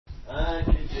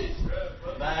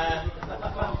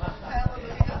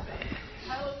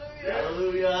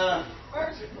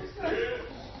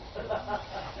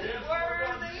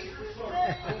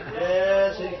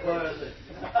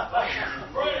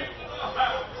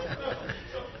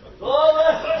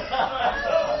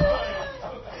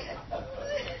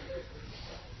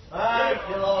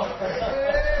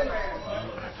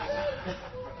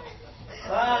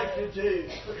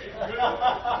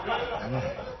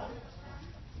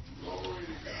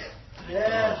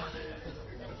Yes.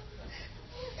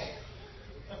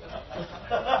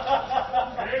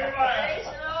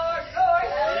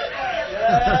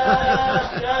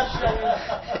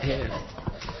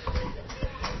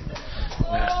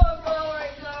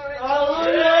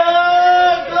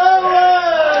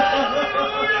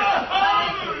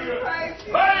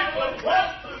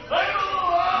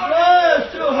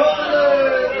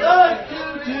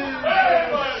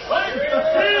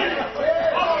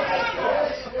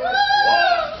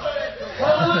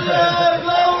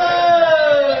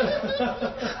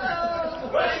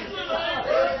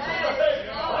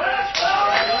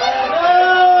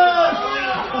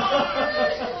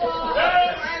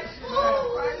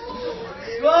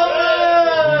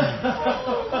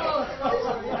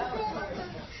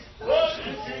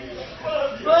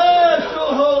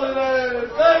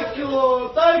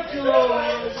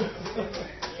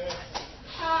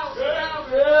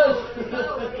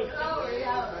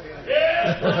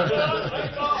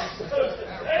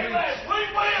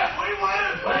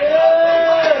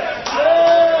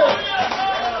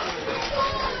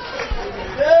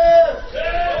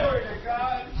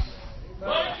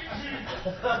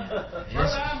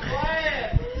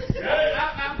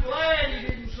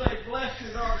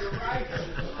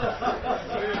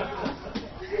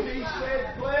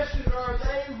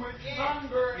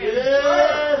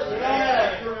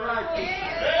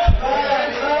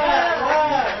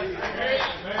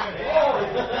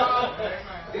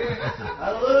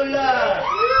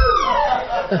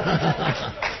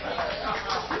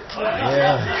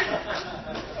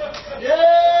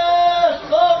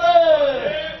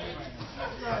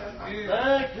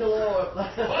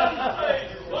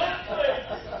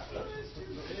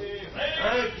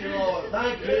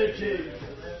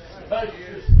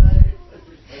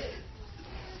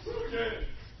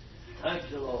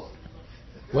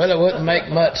 Well, it wouldn't make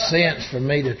much sense for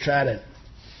me to try to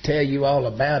tell you all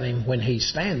about him when he's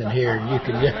standing here. You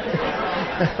can just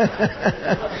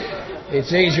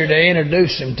it's easier to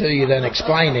introduce him to you than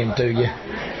explain him to you.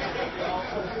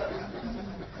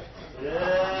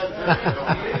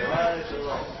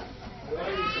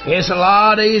 It's a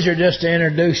lot easier just to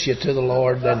introduce you to the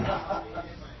Lord than...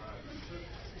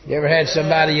 You ever had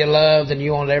somebody you loved and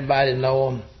you want everybody to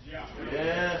know them?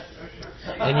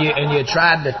 And you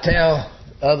tried to tell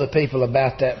other people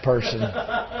about that person.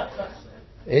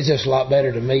 It's just a lot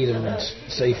better to meet them and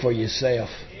see for yourself.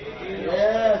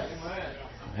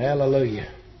 Hallelujah.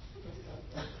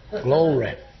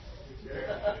 Glory.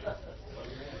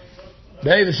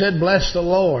 David said, "Bless the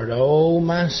Lord, O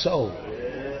my soul,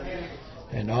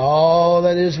 and all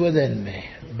that is within me.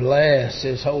 Bless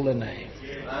His holy name.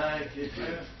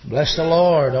 Bless the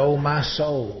Lord, O my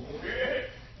soul,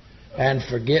 and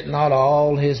forget not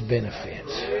all His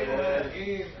benefits.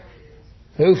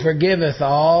 Who forgiveth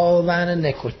all thine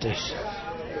iniquities,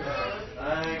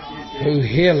 who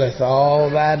healeth all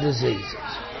thy diseases,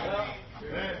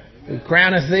 who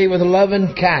crowneth thee with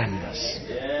loving kindness,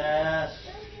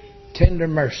 tender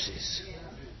mercies,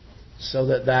 so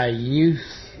that thy youth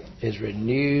is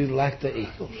renewed like the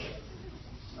eagles."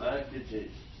 Thank you,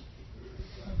 Jesus.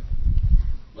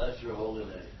 Bless your holy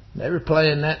name. They were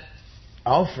playing that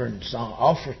offering song,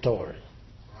 offertory.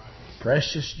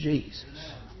 Precious Jesus.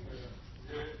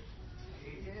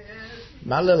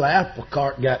 My little apple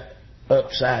cart got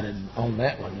upsided on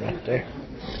that one right there.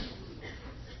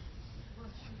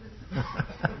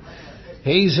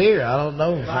 He's here. I don't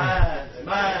know.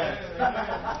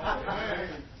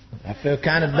 I feel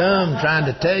kind of dumb trying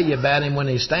to tell you about him when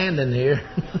he's standing here.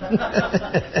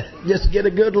 Just get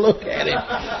a good look at him.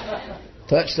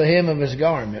 Touch the hem of his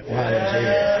garment while he's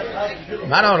here.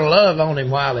 Might ought to love on him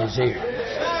while he's here.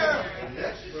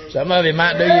 Some of you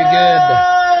might do you good.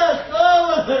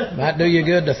 Might do you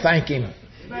good to thank him.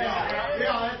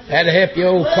 That'll help your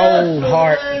old cold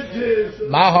heart.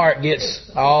 My heart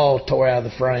gets all tore out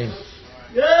of the frame.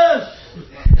 Yes.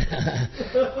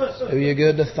 Do you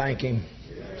good to thank him.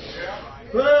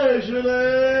 Praise your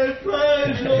name,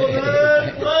 praise your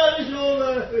name, praise your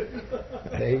name.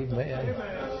 Amen.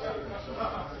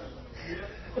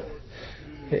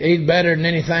 He's better than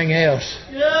anything else.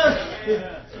 Yes.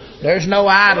 There's no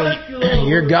idol.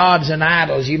 Your gods and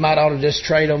idols. You might ought to just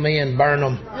trade them in, burn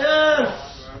them. Yes.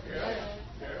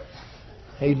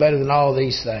 He's better than all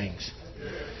these things.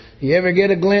 You ever get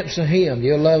a glimpse of Him,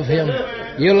 you'll love Him.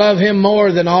 You'll love Him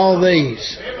more than all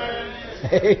these.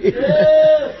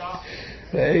 Yes.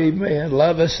 Amen.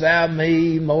 Lovest thou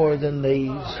me more than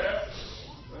these?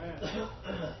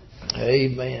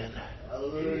 Amen.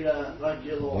 Hallelujah. Thank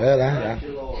you, Lord. Well, Thank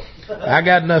you, Lord. I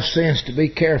got enough sense to be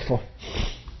careful.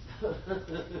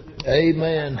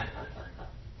 Amen.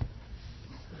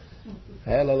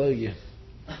 Hallelujah.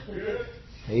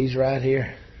 He's right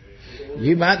here.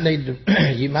 You might need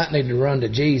to run to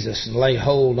Jesus and lay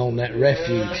hold on that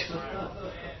refuge.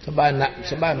 Somebody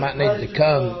might need to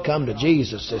come to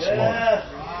Jesus this morning.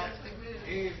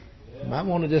 You might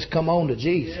want to just come on to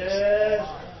Jesus.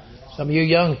 Some of you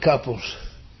young couples,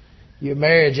 your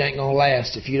marriage ain't going to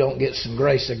last if you don't get some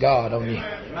grace of God on you.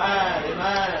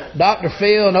 Dr.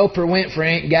 Phil and Oprah Winfrey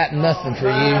ain't got nothing for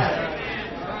you.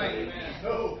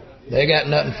 They got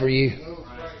nothing for you.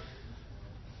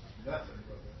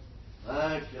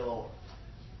 Thank you, Lord.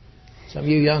 Some of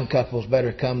you young couples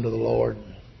better come to the Lord.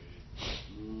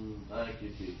 Thank you,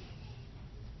 Jesus.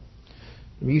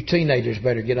 You teenagers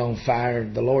better get on fire.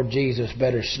 The Lord Jesus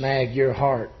better snag your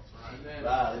heart.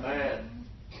 Amen.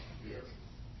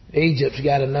 Egypt's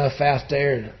got enough out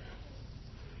there to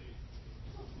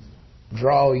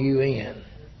draw you in.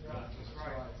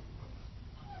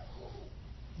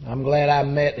 I'm glad I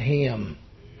met him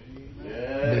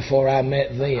before I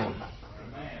met them.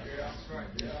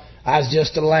 I was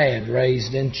just a lad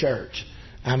raised in church.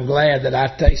 I'm glad that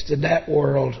I tasted that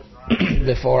world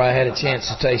before I had a chance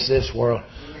to taste this world,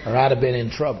 or I'd have been in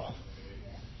trouble.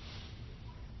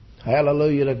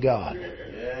 Hallelujah to God.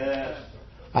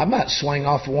 I might swing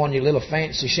off of one of your little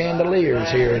fancy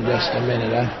chandeliers here in just a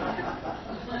minute.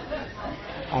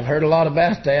 I've heard a lot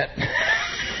about that.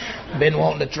 Been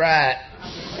wanting to try it.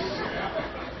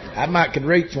 I might could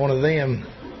reach one of them.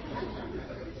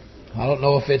 I don't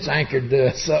know if it's anchored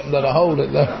to something that'll hold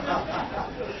it though.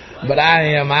 But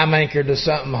I'm anchored to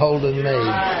something holding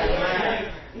me.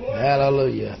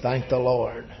 Hallelujah. Thank the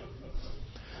Lord.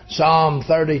 Psalm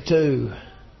 32.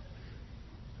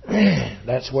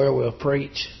 That's where we'll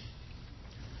preach.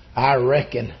 I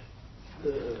reckon.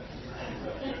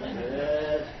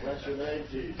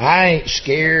 I ain't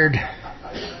scared.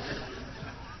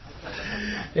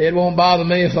 It won't bother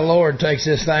me if the Lord takes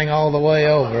this thing all the way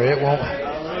over. It won't.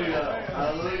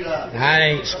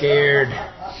 I ain't scared.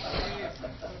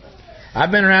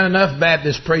 I've been around enough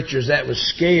Baptist preachers that was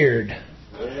scared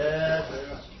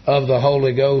of the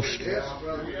Holy Ghost.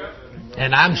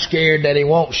 And I'm scared that He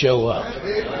won't show up.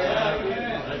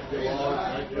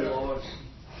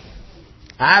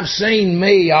 I've seen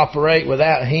me operate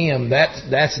without Him.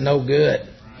 That's no good.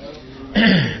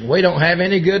 We don't have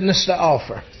any goodness to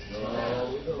offer.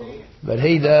 But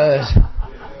He does.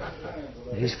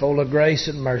 He's full of grace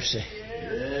and mercy.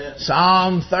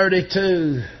 Psalm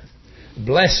 32.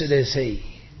 Blessed is he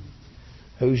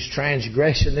whose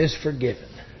transgression is forgiven.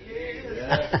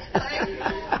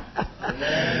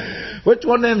 Which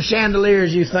one of them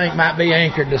chandeliers you think might be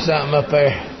anchored to something up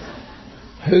there?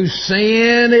 Whose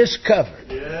sin is covered.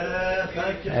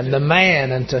 And the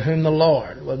man unto whom the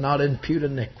Lord will not impute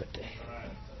iniquity.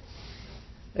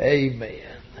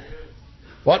 Amen.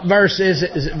 What verse is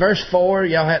it? Is it verse 4?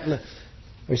 Y'all have to look.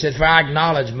 We said, for I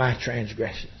acknowledge my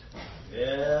transgressions.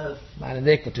 Yes. Mine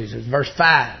iniquities. It's verse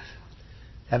 5.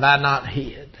 Have I not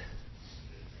hid?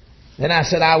 Then I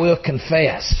said, I will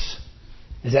confess.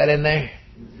 Is that in there?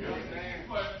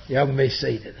 Y'all can be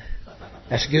seated.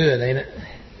 That's good, ain't it?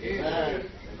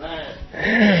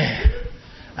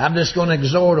 I'm just going to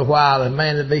exhort a while, and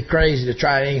man, it'd be crazy to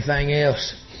try anything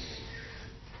else.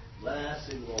 Bless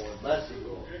him, Lord. Bless him,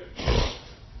 Lord.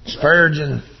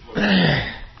 Spurgeon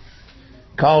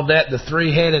called that the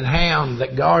three-headed hound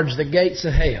that guards the gates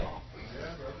of hell.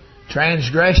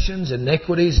 Transgressions,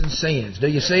 iniquities, and sins. Do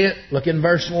you see it? Look in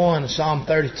verse 1 of Psalm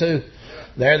 32.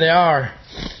 There they are.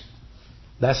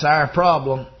 That's our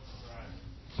problem.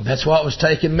 That's what was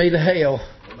taking me to hell.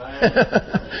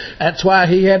 That's why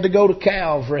He had to go to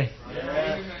Calvary.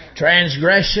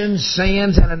 Transgressions,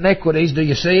 sins, and iniquities. Do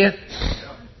you see it?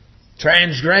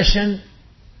 Transgression.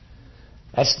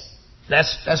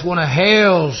 That's one of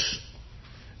hell's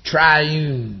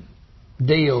triune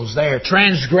deals there.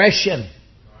 Transgression,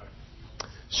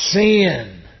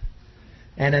 sin,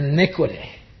 and iniquity.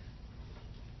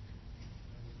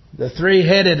 The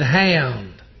three-headed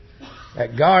hound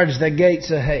that guards the gates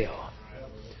of hell.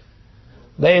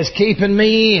 They is keeping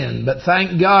me in, but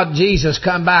thank God Jesus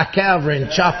come by Calvary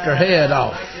and chopped her head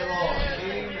off.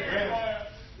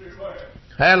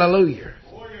 Hallelujah.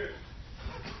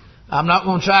 I'm not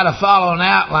going to try to follow an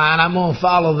outline. I'm going to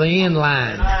follow the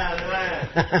inline.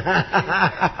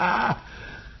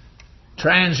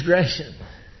 Transgression,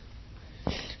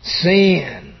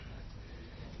 sin,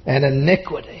 and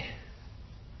iniquity.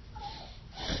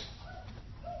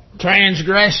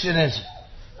 Transgression is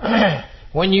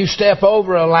when you step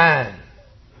over a line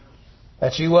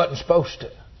that you wasn't supposed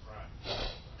to.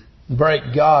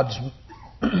 Break God's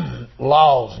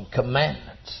laws and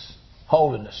commandments,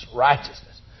 holiness, righteousness.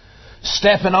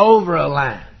 Stepping over a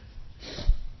line.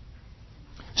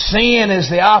 Sin is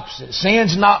the opposite.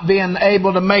 Sin's not being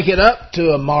able to make it up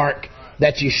to a mark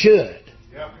that you should.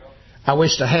 I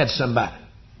wish I had somebody.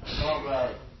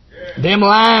 Them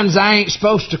lines I ain't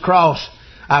supposed to cross,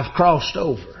 I've crossed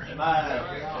over.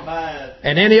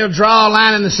 And then He'll draw a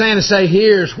line in the sand and say,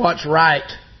 here's what's right.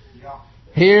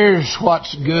 Here's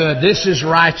what's good. This is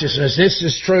righteousness. This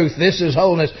is truth. This is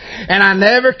holiness. And I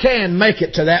never can make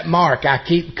it to that mark. I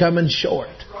keep coming short.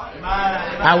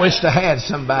 I wish I had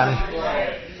somebody.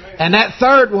 And that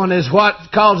third one is what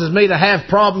causes me to have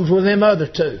problems with them other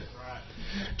two.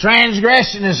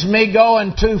 Transgression is me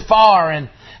going too far, and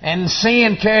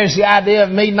sin carries the idea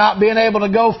of me not being able to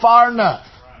go far enough.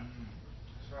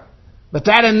 But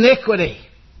that iniquity,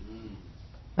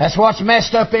 that's what's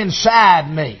messed up inside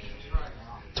me.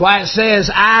 That's why it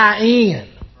says I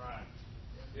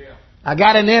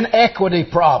got an inequity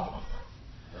problem.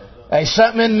 There's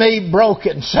something in me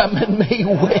broken, something in me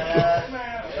wicked.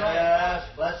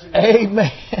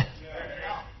 Amen.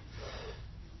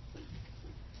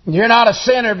 You're not a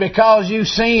sinner because you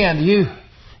sinned.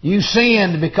 You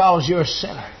sinned because you're a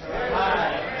sinner.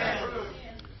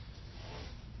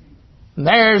 And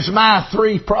there's my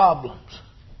three problems.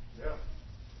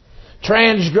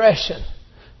 Transgression.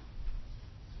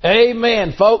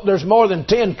 Amen, folk. There's more than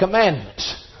 10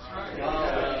 commandments.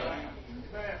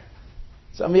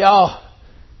 Some of y'all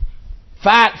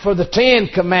fight for the 10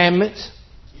 commandments.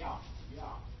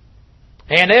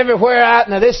 And everywhere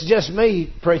now this is just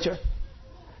me, preacher.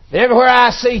 Everywhere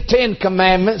I see 10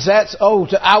 commandments, that's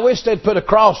old. I wish they'd put a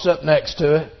cross up next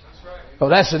to it. Oh,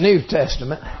 that's the New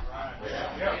Testament.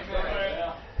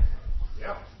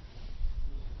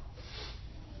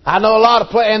 I know a lot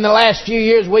of in the last few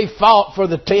years we fought for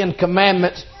the 10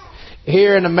 commandments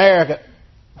here in America.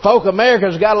 Folk,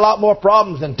 America's got a lot more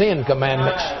problems than 10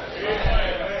 commandments.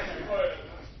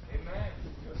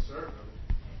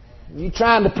 You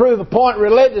trying to prove a point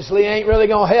religiously ain't really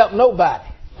going to help nobody.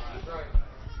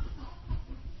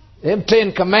 Them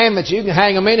 10 commandments, you can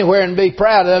hang them anywhere and be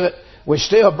proud of it. We're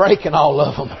still breaking all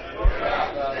of them.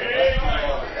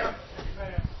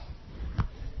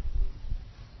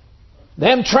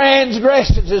 Them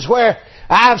transgressions is where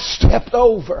I've stepped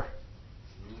over.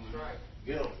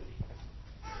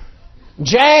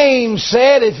 James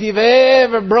said if you've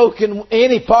ever broken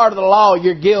any part of the law,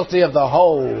 you're guilty of the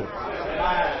whole.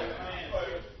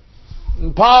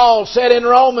 And Paul said in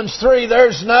Romans 3,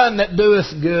 there's none that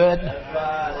doeth good.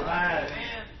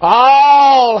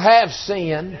 All have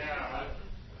sinned.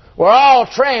 We're all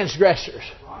transgressors.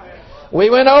 We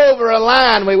went over a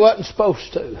line we wasn't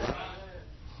supposed to.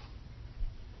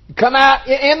 Come out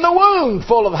in the womb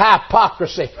full of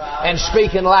hypocrisy and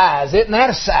speaking lies. Isn't that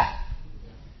a sight?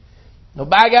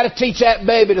 Nobody got to teach that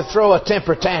baby to throw a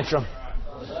temper tantrum.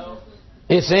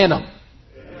 It's in them.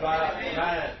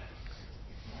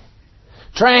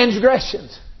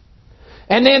 Transgressions.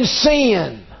 And then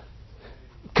sin.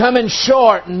 Coming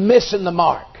short and missing the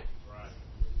mark.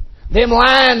 Them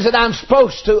lines that I'm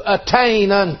supposed to attain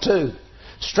unto.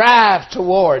 Strive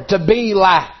toward. To be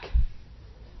like.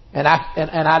 And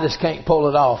I just can't pull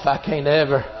it off. I can't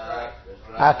ever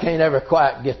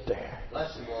quite get there. I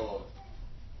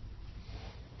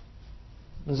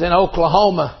was in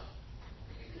Oklahoma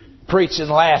preaching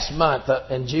last month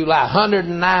in July.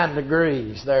 109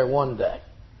 degrees there one day.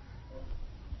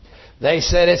 They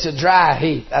said it's a dry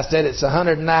heat. I said it's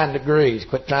 109 degrees.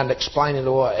 Quit trying to explain it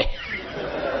away.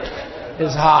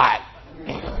 It's hot.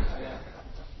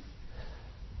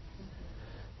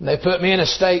 And they put me in a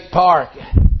state park.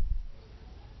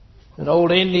 An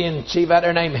old Indian chief out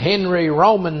there named Henry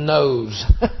Roman Nose.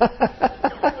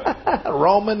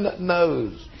 Roman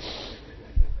Nose.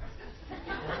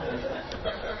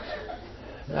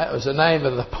 That was the name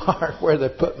of the park where they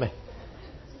put me.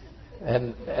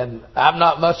 And I'm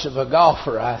not much of a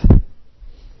golfer.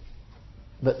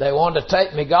 But they wanted to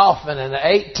take me golfing, and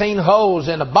 18 holes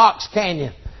in a box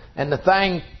canyon. And the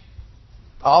thing,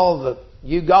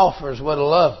 you golfers would have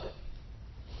loved it.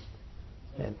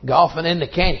 And golfing in the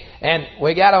canyon. And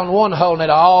we got on one hole and they'd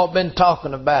all been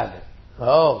talking about it.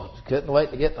 Oh, couldn't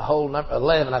wait to get to hole number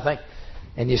 11, I think.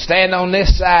 And you stand on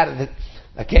this side of the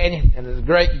canyon, and there's a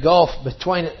great gulf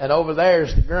between it, and over there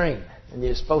is the green. And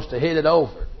you're supposed to hit it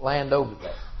over, land over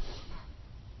there.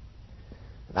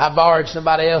 And I borrowed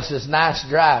somebody else's nice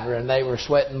driver, and they were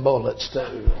sweating bullets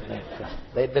too.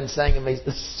 They'd been singing me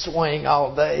the swing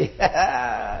all day.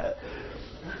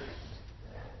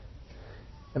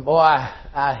 And boy,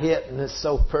 I hit, and it's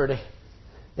so pretty.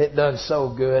 It done so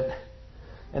good.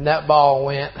 And that ball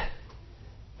went.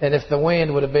 And if the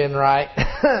wind would have been right,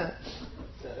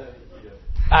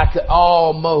 I could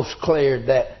almost cleared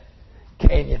that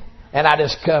canyon. And I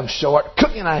just come short.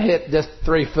 And I hit just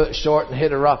 3 foot short and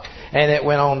hit a rock. And it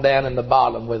went on down in the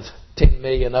bottom with 10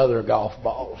 million other golf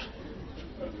balls.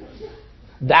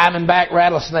 Diamondback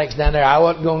rattlesnakes down there. I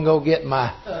wasn't going to go get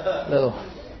my little...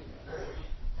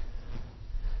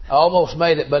 I almost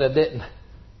made it, but I didn't.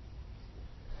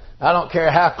 I don't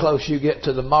care how close you get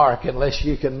to the mark unless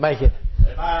you can make it.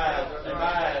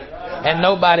 And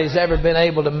nobody's ever been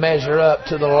able to measure up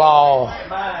to the law.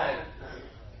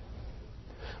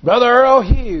 Brother Earl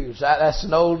Hughes, that's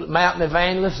an old mountain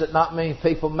evangelist that not many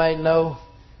people may know.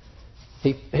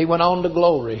 He went on to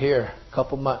glory here a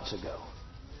couple months ago.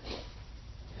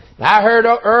 And I heard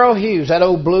Earl Hughes, that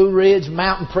old Blue Ridge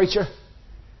mountain preacher,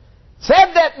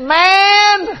 said that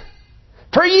man,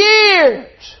 for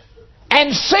years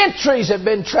and centuries have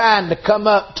been trying to come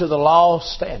up to the law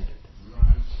standard.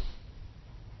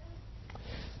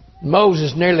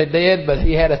 Moses nearly did, but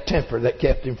he had a temper that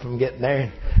kept him from getting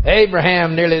there.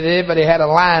 Abraham nearly did, but he had a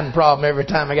lying problem every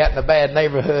time he got in a bad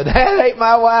neighborhood. That ain't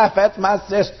my wife, that's my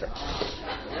sister.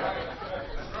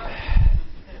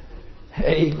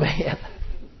 Amen.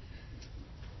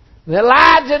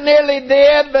 Elijah nearly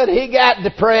did, but he got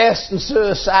depressed and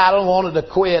suicidal and wanted to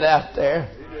quit out there.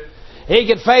 He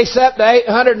could face up to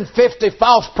 850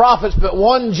 false prophets, but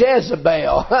one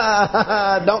Jezebel.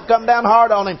 Don't come down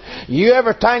hard on him. You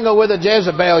ever tangle with a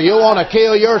Jezebel, you'll want to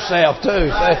kill yourself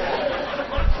too.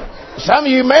 Some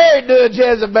of you married to a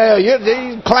Jezebel.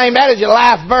 You claim that as your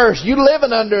life verse. You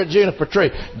living under a juniper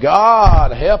tree.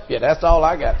 God help you. That's all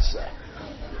I got to say.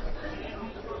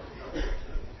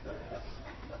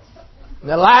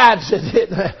 The lie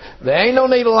said, there ain't no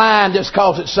need of lying just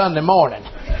because it's Sunday morning.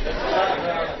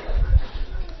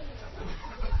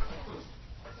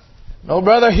 No,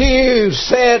 Brother Hughes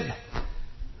said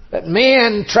that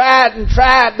men tried and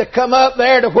tried to come up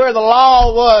there to where the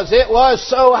law was. It was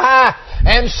so high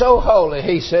and so holy.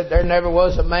 He said there never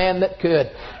was a man that could.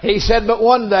 He said, but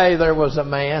one day there was a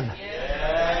man.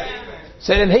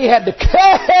 Said, and he had to,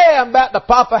 I'm about to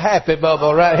pop a happy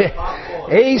bubble right here.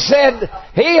 He said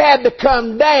he had to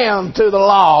come down to the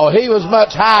law. He was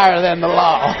much higher than the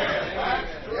law.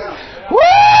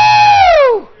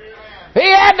 Woo! He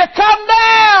had to come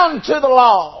down to the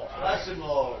law. Bless him,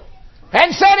 Lord.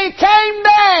 And said he came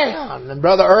down. And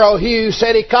Brother Earl Hughes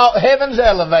said he caught heaven's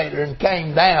elevator and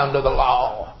came down to the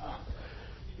law.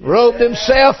 Robed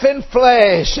himself in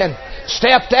flesh and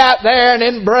stepped out there and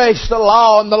embraced the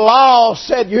law. And the law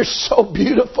said, you're so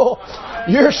beautiful.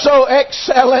 You're so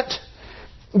excellent.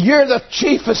 You're the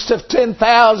chiefest of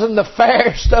 10,000, the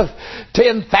fairest of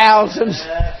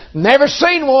 10,000s. Never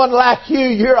seen one like you.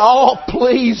 You're all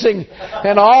pleasing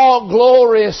and all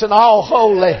glorious and all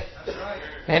holy.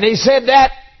 And he said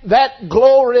that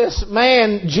glorious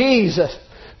man, Jesus,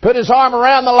 put his arm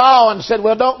around the law and said,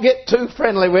 well, don't get too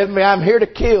friendly with me. I'm here to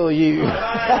kill you.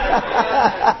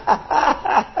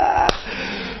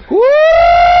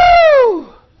 Woo!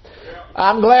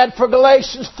 I'm glad for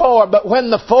Galatians 4. But when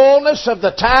the fullness of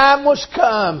the time was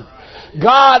come,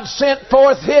 God sent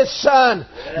forth His Son,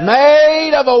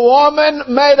 made of a woman,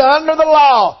 made under the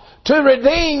law, to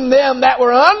redeem them that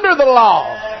were under the law,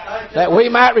 that we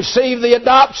might receive the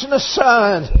adoption of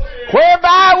sons,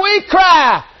 whereby we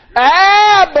cry,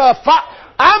 Abba,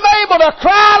 I'm able to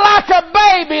cry like a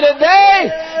baby today,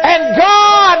 and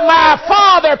God, my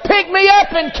Father, picked me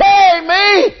up and carried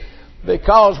me,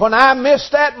 because when I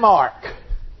missed that mark,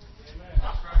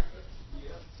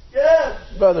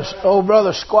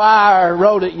 Brother Squire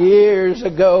wrote it years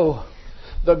ago,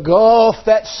 the gulf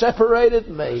that separated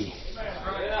me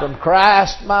from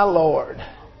Christ my Lord.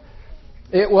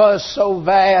 It was so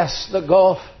vast, the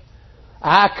gulf,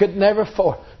 I could never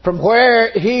from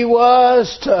where He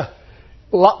was from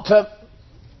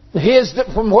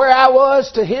where I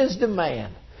was to His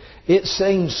demand. It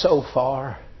seemed so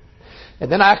far. And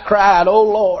then I cried, oh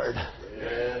Lord,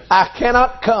 I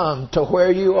cannot come to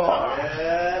where You are.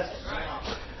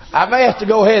 I may have to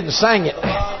go ahead and sing it.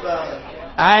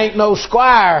 I ain't no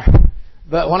squire,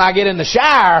 but when I get in the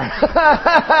shower,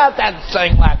 I'd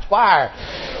sing like squire.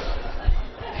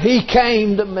 He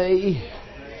came to me.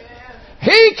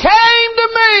 He came to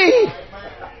me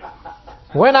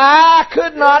when I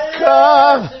could not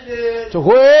come to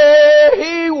where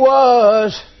He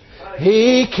was.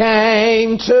 He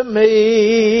came to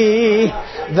me.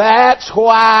 That's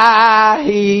why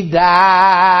He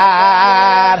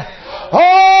died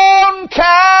on Calvary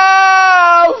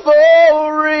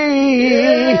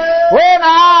when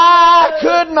I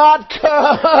could not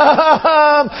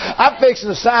come. I'm fixing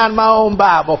to sign my own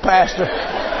Bible, Pastor.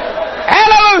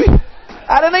 Hallelujah!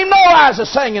 I didn't even know I was a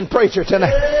singing preacher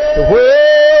tonight.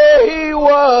 Where He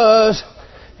was,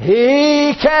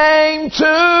 He came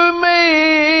to me.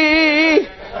 me.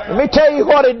 Let me tell you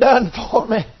what He done for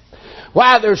me.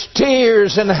 Why, there's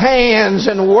tears and hands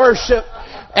and worship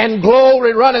and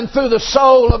glory running through the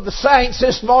soul of the saints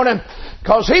this morning,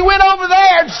 because He went over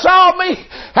there and saw me.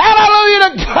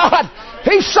 Hallelujah to God.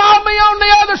 He saw me on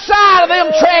the other side of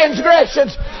them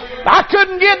transgressions. I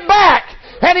couldn't get back.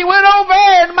 And He went over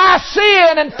there in my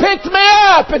sin and picked me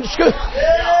up. And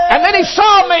then He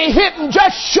saw me hitting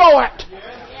just short.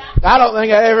 I don't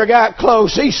think I ever got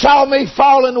close. He saw me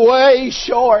falling way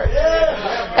short.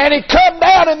 And He come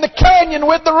down in the canyon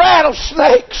with the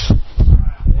rattlesnakes.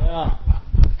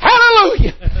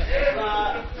 Hallelujah.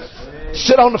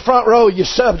 Sit on the front row, you're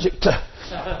subject to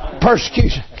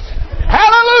persecution.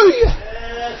 Hallelujah.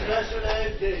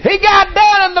 He got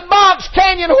down in the Box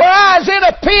Canyon where I was in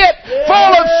a pit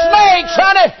full of snakes,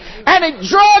 honey, and He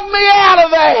drug me out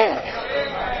of there.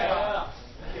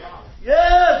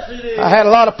 Yes, it is. I had a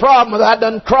lot of problem with it. I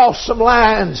done crossed some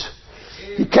lines.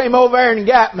 He came over there and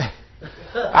got me.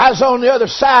 I was on the other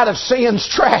side of sin's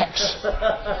tracks.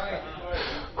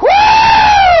 Woo!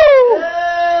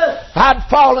 I'd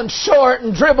fallen short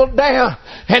and dribbled down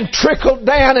and trickled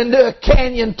down into a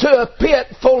canyon to a pit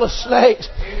full of snakes.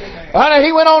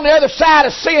 He went on the other side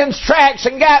of sin's tracks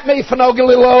and got me,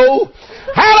 Finogolilo.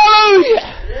 Hallelujah!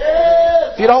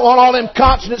 If you don't want all them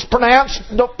consonants pronounced,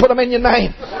 don't put them in your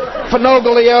name.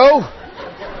 Finogolio.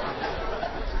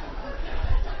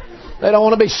 They don't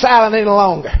want to be silent any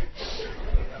longer.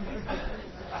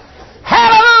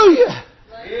 Hallelujah!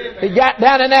 He got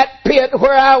down in that pit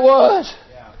where I was.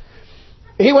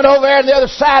 He went over there on the other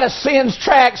side of sin's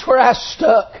tracks where I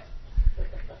stuck.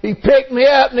 He picked me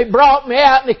up and He brought me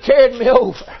out and He carried me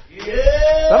over.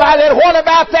 Somebody said, what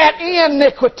about that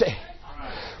iniquity?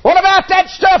 What about that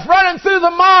stuff running through the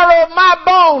marrow of my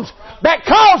bones that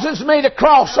causes me to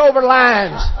cross over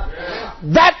lines?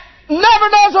 That never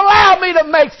does allow me to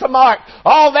make the mark.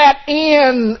 All that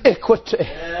iniquity.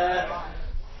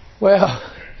 Well,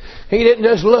 He didn't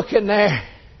just look in there.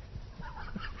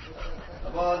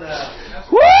 Come on now.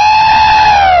 Woo!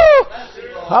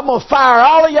 I'm going to fire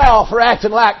all of y'all for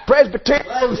acting like Presbyterian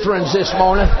Lutherans this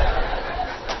morning.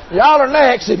 Y'all are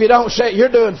next if you don't say it. You're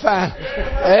doing fine.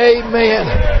 Amen.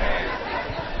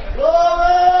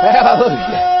 Glory!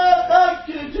 Hallelujah. Thank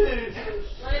you,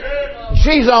 Jesus.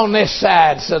 She's on this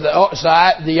side, so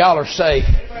y'all are safe.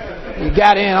 You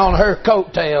got in on her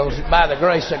coattails by the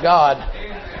grace of God.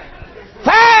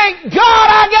 Thank God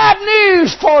I got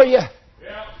news for you.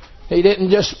 He didn't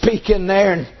just peek in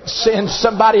there and send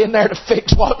somebody in there to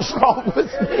fix what was wrong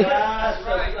with me.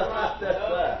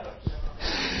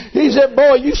 He said,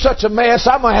 boy, you such a mess,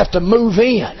 I'm going to have to move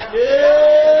in.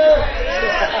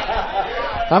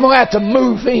 I'm going to have to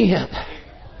move in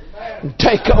and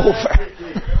take over.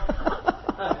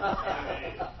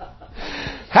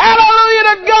 Hallelujah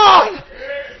to God.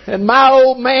 And my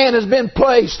old man has been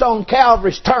placed on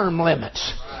Calvary's term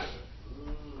limits.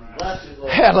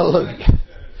 Hallelujah.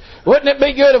 Wouldn't it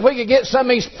be good if we could get some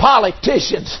of these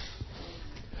politicians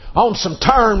on some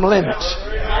term limits?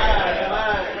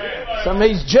 Some of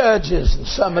these judges and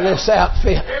some of this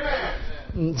outfit.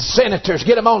 And senators,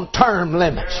 get them on term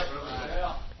limits.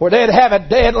 Where they'd have a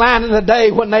deadline in the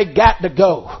day when they got to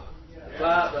go.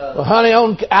 Well, honey,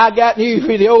 I got news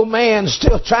for you. The old man's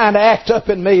still trying to act up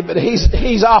in me, but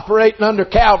he's operating under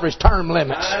Calvary's term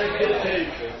limits.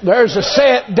 There's a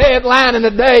set deadline in the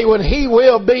day when He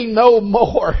will be no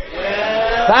more.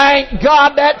 Thank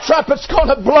God that trumpet's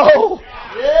going to blow.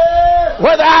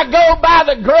 Whether I go by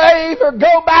the grave or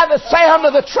go by the sound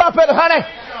of the trumpet, honey,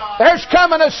 there's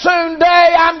coming a soon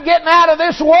day I'm getting out of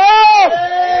this world.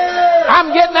 I'm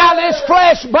getting out of this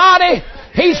flesh body.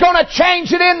 He's going to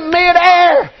change it in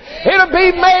midair. It'll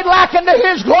be made like unto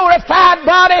His glorified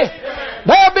body.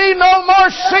 There'll be no more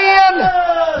sin.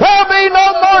 There'll be no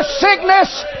more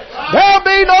sickness. There'll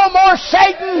be no more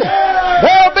Satan.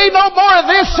 There'll be no more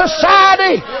of this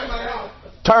society.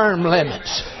 Term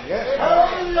limits.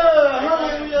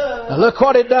 Now look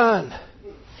what He done.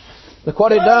 Look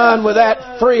what He done with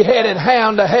that three-headed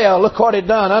hound of hell. Look what He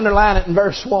done. Underline it in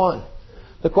verse 1.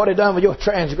 Look what He done with your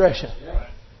transgression.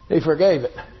 He forgave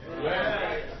it.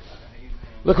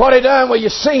 Look what He done with your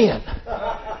sin.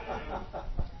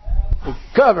 He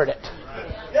covered it.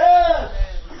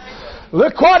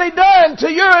 Look what He done to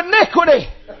your iniquity.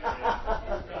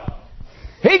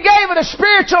 He gave it a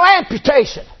spiritual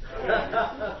amputation.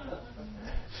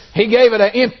 He gave it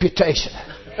an imputation.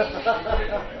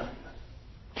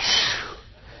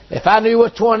 If I knew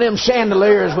which one of them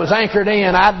chandeliers was anchored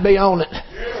in, I'd be on it.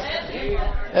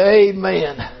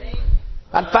 Amen.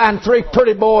 I'd find 3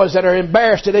 pretty boys that are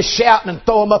embarrassed at this shouting and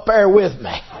throw them up there with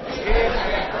me.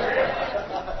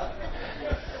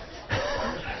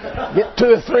 Get 2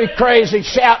 or 3 crazy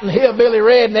shouting hillbilly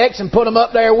rednecks and put them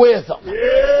up there with them.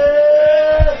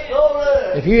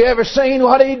 If you ever seen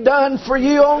what He done for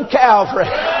you on Calvary,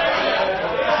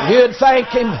 you'd thank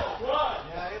Him.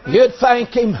 You'd thank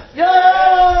Him.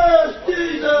 Yes,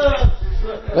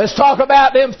 Jesus. Let's talk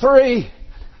about them 3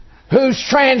 whose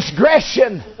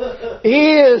transgression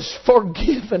is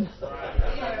forgiven.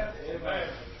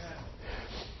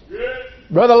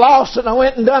 Brother Lawson, I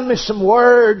went and done me some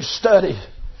word study.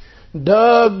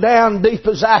 Dug down deep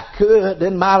as I could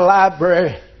in my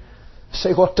library.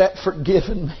 See what that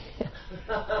forgiven meant.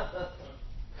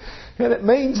 And it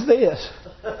means this: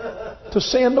 to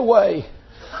send away.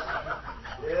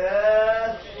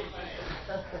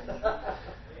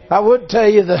 I would tell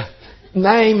you the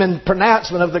name and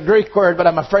pronouncement of the Greek word, but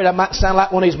I'm afraid I might sound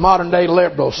like one of these modern day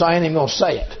liberals, so I ain't even going to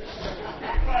say it.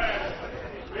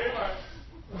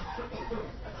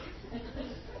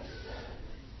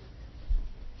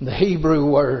 The Hebrew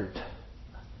word,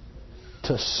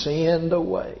 to send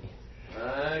away.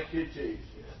 Thank you, Jesus.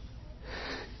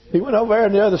 He went over there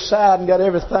on the other side and got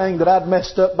everything that I'd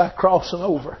messed up by crossing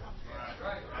over.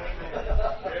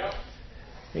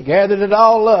 He gathered it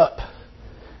all up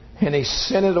and He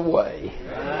sent it away.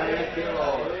 Thank you,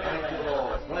 Lord. Thank you,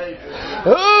 Lord. Praise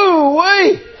you.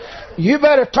 Ooh-wee! You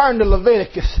better turn to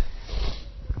Leviticus.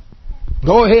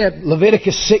 Go ahead,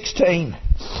 Leviticus 16.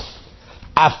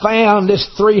 I found this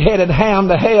 3-headed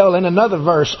hound of hell in another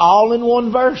verse, all in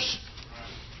one verse.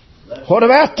 What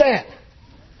about that?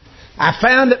 I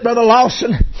found it, Brother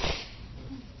Lawson.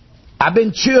 I've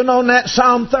been chewing on that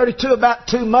Psalm 32 about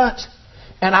 2 months.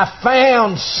 And I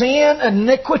found sin,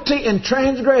 iniquity, and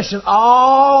transgression.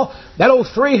 All that old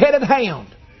 3-headed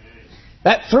hound.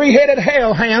 That 3-headed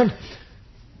hellhound.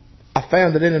 I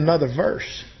found it in another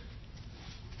verse.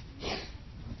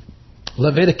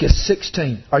 Leviticus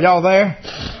 16. Are y'all there?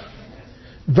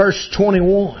 Verse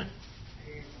 21.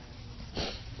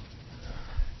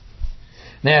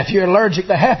 Now, if you're allergic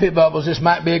to Happy Bubbles, this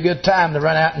might be a good time to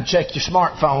run out and check your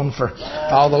smartphone for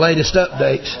all the latest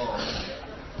updates.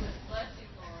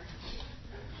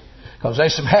 Because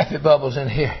there's some Happy Bubbles in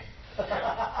here.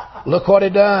 Look what He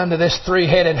done to this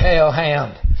 3-headed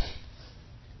hellhound.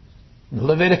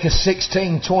 Leviticus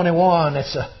 16:21.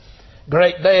 It's a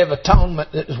great day of atonement.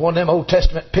 It's one of them Old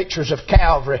Testament pictures of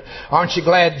Calvary. Aren't you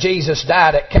glad Jesus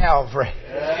died at Calvary?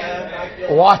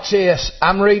 Watch this.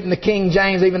 I'm reading the King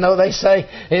James, even though they say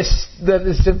it's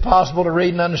impossible to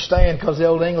read and understand because the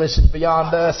Old English is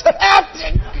beyond us. I'm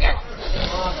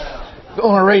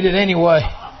going to read it anyway.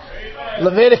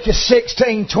 Leviticus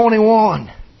 16:21.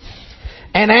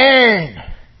 And Aaron,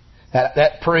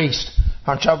 that priest,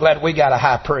 aren't y'all glad we got a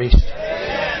high priest?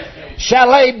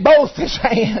 Shall lay both his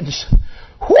hands.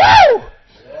 Woo!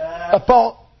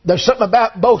 Upon, there's something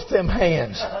about both them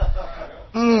hands.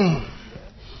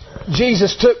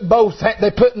 Jesus took both,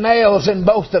 they put nails in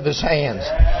both of His hands.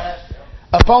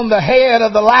 Upon the head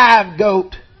of the live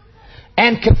goat,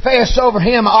 and confess over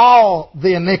him all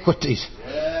the iniquities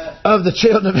of the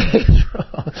children of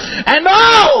Israel, and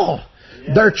all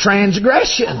their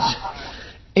transgressions,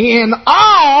 in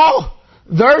all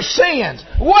their sins.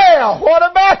 Well, what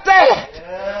about that?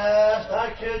 Yes,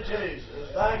 thank you, Jesus.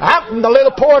 I'm from the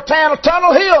little poor town of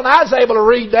Tunnel Hill, and I was able to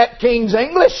read that King's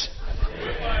English.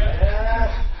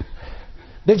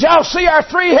 Did y'all see our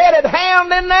 3-headed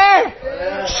hound in there?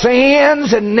 Yes.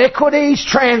 Sins, iniquities,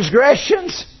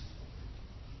 transgressions.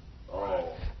 Oh.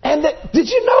 And did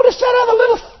you notice that other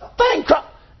little thing?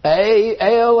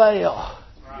 A-L-L.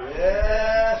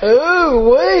 Yes.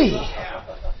 Ooh-wee.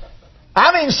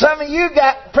 I mean, some of you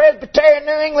got Presbyterian,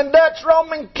 New England, Dutch,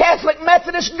 Roman, Catholic,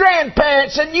 Methodist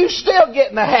grandparents, and you still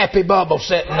getting a Happy Bubble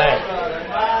sitting there.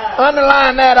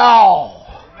 Underline that all.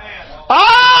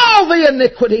 All the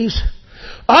iniquities,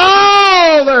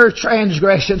 all their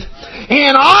transgressions,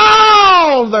 and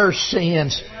all their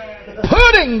sins,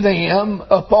 putting them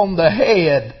upon the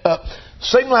head.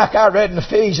 Seemed like I read in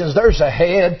Ephesians, there's a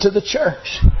head to the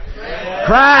church.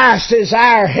 Christ is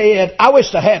our head. I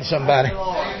wish I had somebody.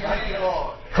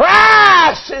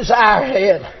 Christ is our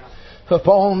head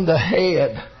upon the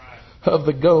head of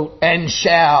the goat, and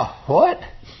shall, what?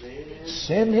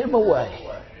 Send him away.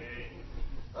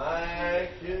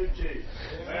 Thank you, Jesus.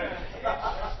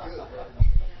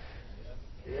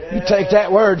 You take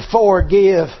that word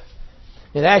forgive,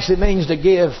 it actually means to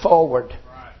give forward.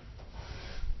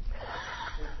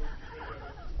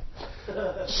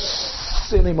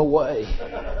 Send him away.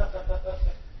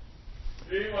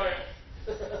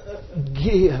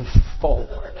 Give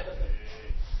forward.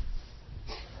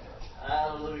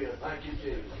 Hallelujah. Thank you,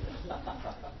 Jesus.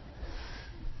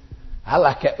 I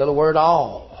like that little word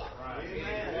all.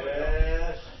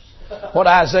 Yes. What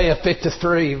Isaiah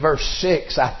 53 verse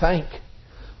 6, I think.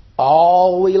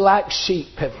 All we like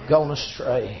sheep have gone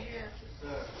astray.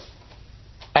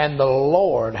 And the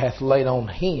Lord hath laid on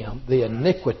Him the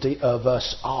iniquity of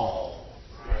us all.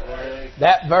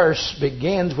 That verse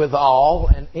begins with all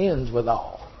and ends with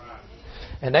all.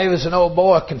 And there was an old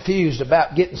boy confused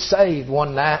about getting saved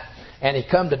one night, and he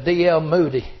come to D.L.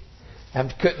 Moody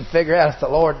and couldn't figure out if the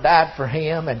Lord died for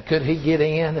him and could he get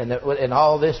in and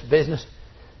all this business.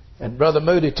 And Brother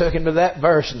Moody took him to that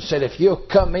verse and said, if you'll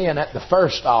come in at the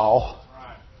first all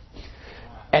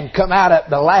and come out at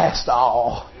the last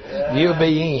all, you'll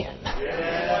be in.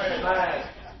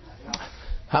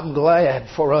 I'm glad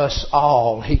for us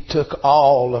all. He took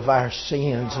all of our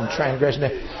sins and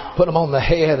transgressions, put them on the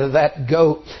head of that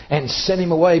goat, and sent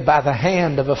him away by the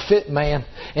hand of a fit man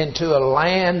into a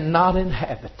land not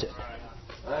inhabited.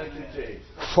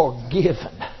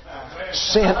 Forgiven.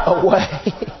 Sent away.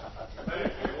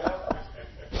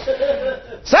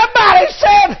 Somebody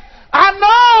said, I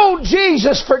know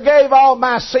Jesus forgave all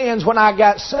my sins when I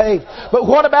got saved. But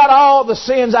what about all the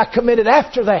sins I committed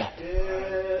after that?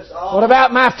 What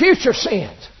about my future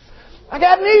sins? I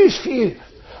got news for you.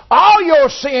 All your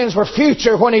sins were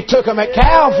future when He took them at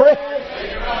Calvary.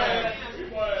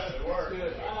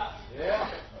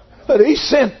 But He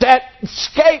sent that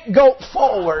scapegoat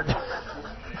forward.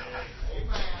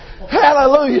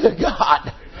 Hallelujah to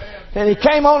God. And He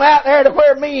came on out there to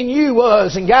where me and you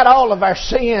was and got all of our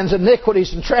sins,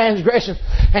 iniquities, and transgressions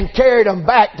and carried them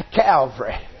back to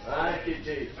Calvary. Thank you,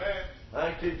 Jesus.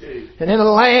 Thank you, Jesus. And in a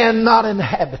land not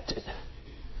inhabited,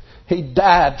 He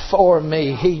died for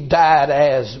me. He died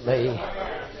as me.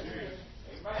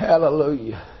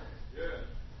 Hallelujah.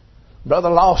 Brother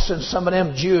Lawson, some of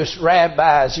them Jewish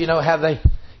rabbis, you know how they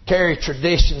carry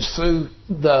traditions through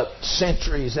the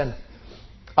centuries, and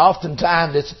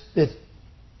oftentimes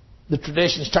the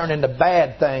traditions turn into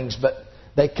bad things, but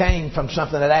they came from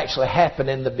something that actually happened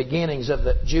in the beginnings of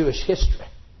the Jewish history.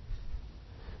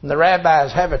 And the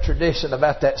rabbis have a tradition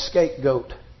about that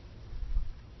scapegoat.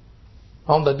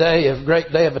 On the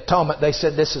great day of atonement, they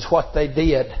said this is what they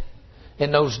did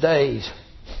in those days.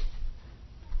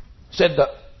 Said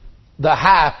the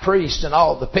high priest and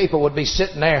all the people would be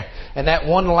sitting there, and that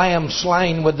one lamb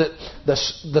slain with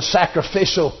the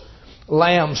sacrificial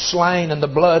lamb slain and the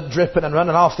blood dripping and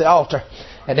running off the altar.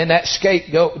 And then that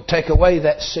scapegoat would take away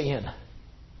that sin.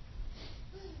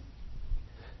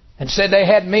 And said they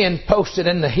had men posted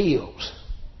in the hills.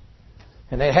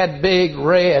 And they had big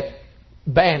red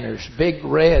banners, big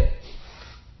red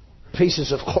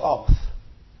pieces of cloth.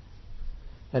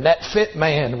 And that fit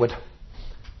man would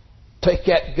take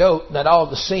that goat and that all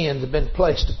the sins had been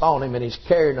placed upon him, and he's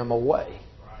carrying them away.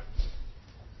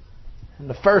 And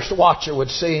the first watcher would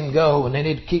see him go, and then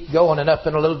he'd keep going, and up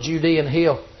in a little Judean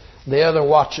hill the other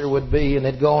watcher would be, and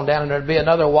they'd go on down, and there'd be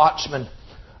another watchman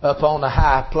up on the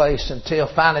high place until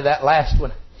finally that last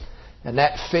one, and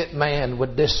that fit man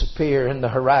would disappear in the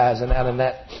horizon out in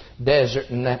that desert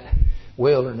and that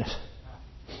wilderness.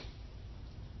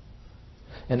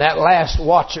 And that last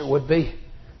watcher would be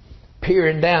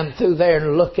peering down through there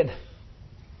and looking.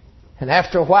 And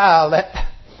after a while, that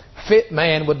fit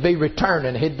man would be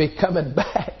returning. He'd be coming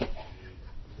back.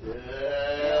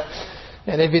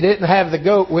 And if he didn't have the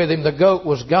goat with him, the goat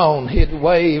was gone. He'd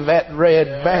wave that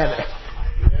red banner.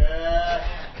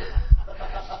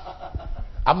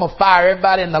 I'm going to fire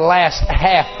everybody in the last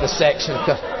half of the section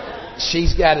because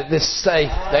she's got it this safe.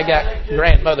 They got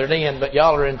grandmothered in, but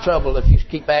y'all are in trouble if you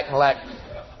keep acting like...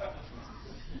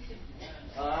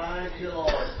 Thank you,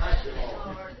 Lord. Thank you,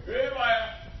 Lord.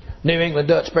 New England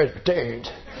Dutch Presbyterians.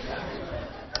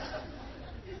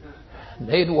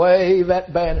 They'd wave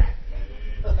that banner.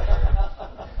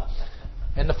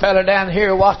 And the fella down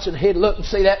here watching, he'd look and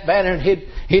see that banner, and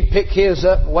he'd pick his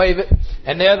up and wave it.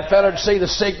 And the other fella would see the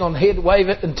signal, and he'd wave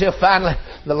it until finally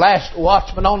the last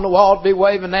watchman on the wall would be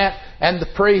waving that, and the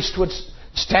priest would,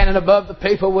 standing above the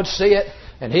people, would see it,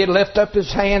 and he'd lift up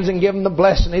his hands and give them the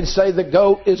blessing. He'd say, the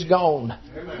goat is gone.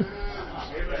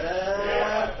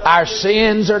 Our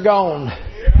sins are gone.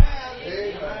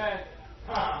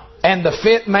 And the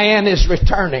fit man is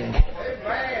returning.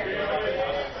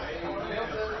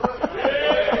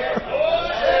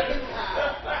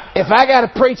 If I got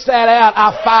to preach that out,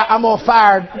 I'm going to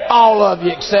fire all of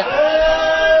you except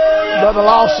Brother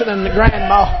Lawson and the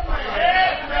grandma.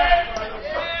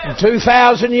 And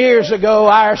 2,000 years ago,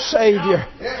 our Savior,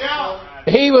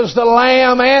 He was the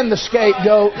lamb and the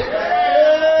scapegoat.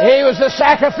 He was the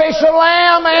sacrificial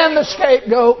lamb and the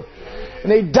scapegoat.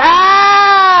 And He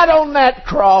died on that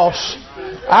cross.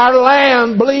 Our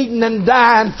lamb bleeding and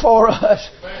dying for us.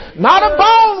 Not a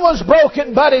bone was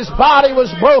broken, but His body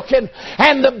was broken,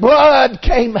 and the blood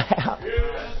came out.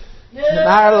 And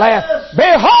our Lamb,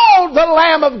 behold the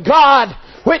Lamb of God,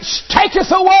 which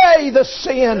taketh away the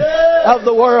sin of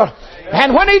the world.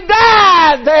 And when He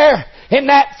died there in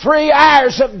that 3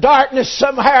 hours of darkness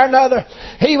somehow or another,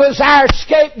 He was our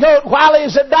scapegoat while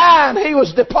He's a dying. He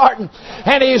was departing.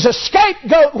 And He's a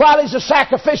scapegoat while He's a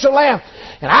sacrificial lamb.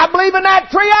 And I believe in that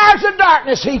 3 hours of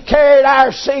darkness, He carried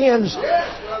our sins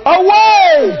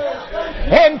away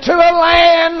into a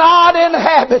land not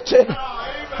inhabited.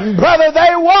 Brother,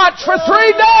 they watched for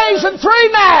 3 days and 3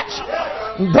 nights.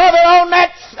 Brother,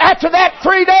 after that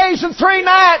 3 days and 3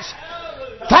 nights,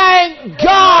 thank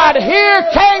God, here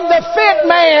came the fit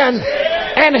man,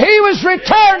 and he was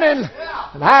returning,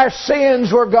 and our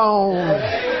sins were gone.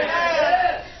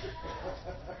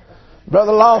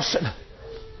 Brother Lawson,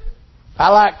 I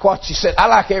like what you said. I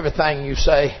like everything you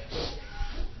say.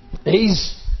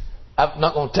 I'm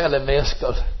not going to tell him this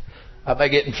because I may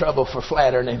get in trouble for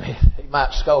flattering him. He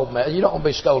might scold me. You don't want to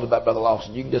be scolded by Brother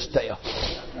Lawson. You can just tell.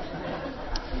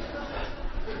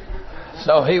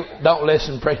 So don't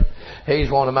listen.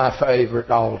 He's one of my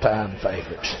all-time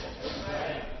favorites.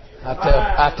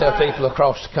 I tell people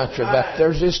across the country about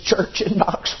there's this church in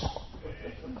Knoxville.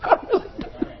 I really do.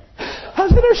 I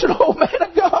said, there's an old man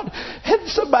of God and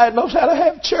somebody knows how to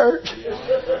have church.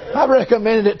 I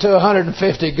recommended it to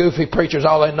 150 goofy preachers.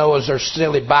 All they know is their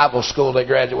silly Bible school they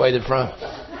graduated from.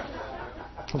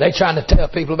 They trying to tell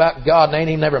people about God and they ain't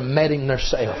even never met Him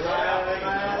themselves.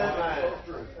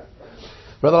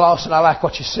 Brother Lawson, I like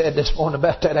what you said this morning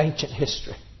about that ancient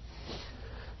history.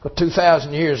 Because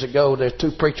 2,000 years ago, there's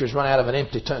 2 preachers run out of an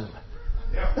empty tomb.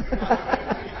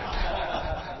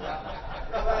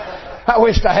 I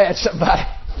wished I had somebody.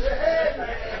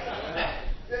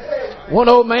 One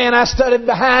old man I studied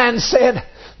behind said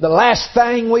the last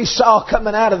thing we saw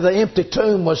coming out of the empty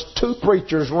tomb was 2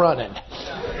 preachers running.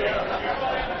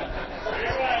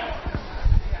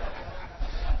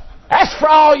 That's for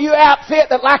all you outfit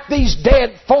that like these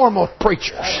dead formal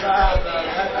preachers.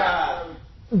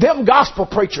 Them gospel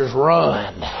preachers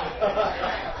run.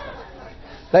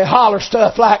 They holler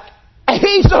stuff like,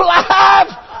 He's alive!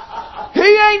 He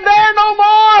ain't there no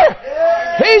more!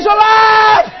 He's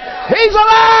alive! He's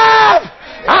alive!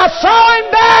 I saw Him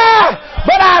die,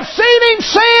 but I've seen Him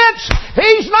since.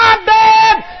 He's not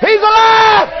dead. He's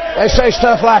alive. They say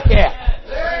stuff like that.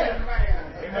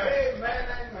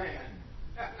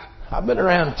 I've been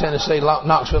around Tennessee,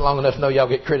 Knoxville long enough to know y'all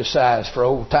get criticized for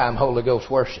old-time Holy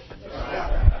Ghost worship.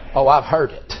 Oh, I've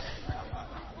heard it.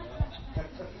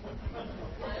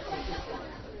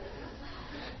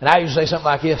 And I usually say something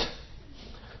like this.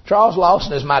 Charles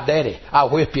Lawson is my daddy. I'll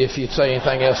whip you if you say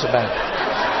anything else about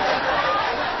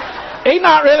it. He's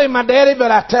not really my daddy,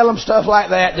 but I tell him stuff like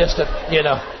that just to,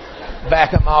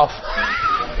 back him off.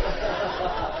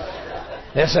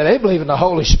 They say they believe in the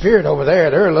Holy Spirit over there.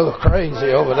 They're a little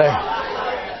crazy over there.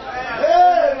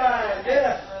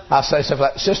 I say stuff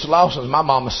like, Sister Lawson's my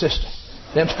mama's sister.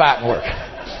 Them's fighting work.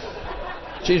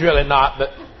 She's really not,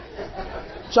 but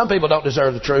some people don't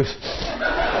deserve the truth.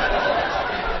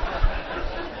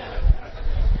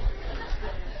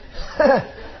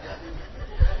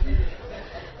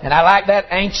 And I like that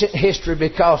ancient history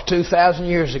because 2,000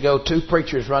 years ago, 2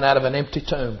 preachers run out of an empty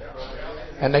tomb.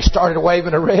 And they started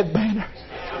waving a red banner.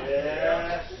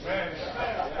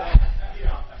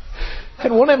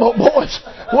 And one of them old boys,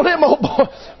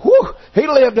 whew, he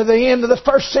lived to the end of the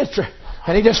 1st century.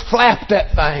 And he just flapped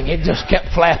that thing. He just kept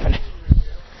flapping it.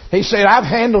 He said, I've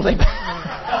handled him.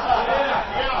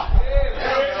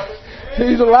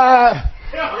 He's alive.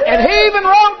 And he even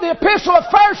wrote the epistle of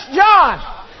 1 John.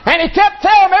 And he kept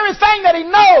telling him everything that he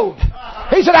knowed.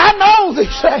 He said, I know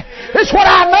these things. It's what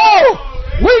I know.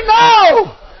 We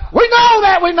know. We know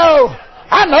that we know.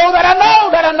 I know that I know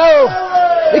that I know.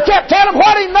 He kept telling him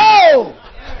what he knows.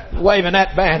 Waving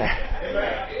that banner.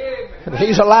 And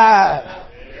He's alive.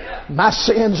 My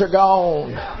sins are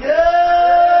gone.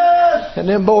 And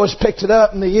them boys picked it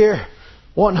up in the year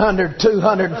 100,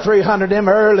 200, 300. Them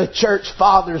early church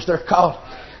fathers, they're called.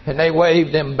 And they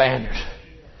waved them banners.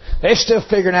 They're still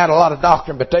figuring out a lot of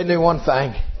doctrine, but they knew one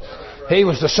thing. He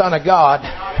was the Son of God.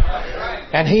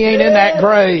 And He ain't in that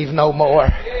grave no more.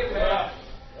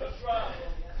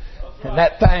 And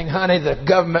that thing, honey, the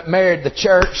government married the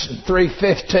church in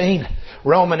 315.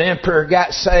 Roman emperor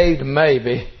got saved,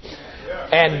 maybe.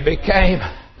 And became...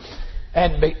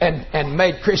 And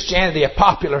made Christianity a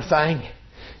popular thing.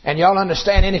 And y'all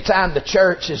understand, anytime the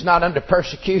church is not under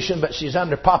persecution, but she's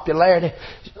under popularity,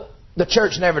 the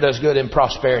church never does good in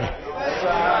prosperity.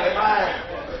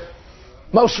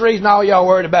 Most of the reason all y'all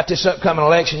worried about this upcoming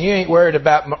election, you ain't worried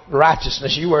about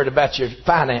righteousness. You worried about your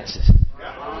finances.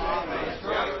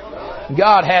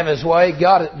 God have His way.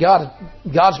 God's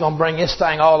going to bring this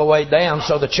thing all the way down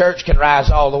so the church can rise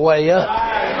all the way up.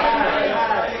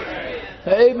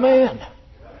 Amen.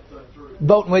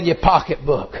 Voting with your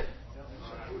pocketbook.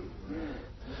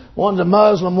 One's a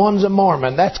Muslim, one's a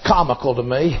Mormon. That's comical to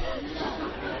me.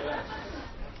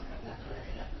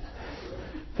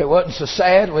 If it wasn't so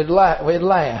sad, we'd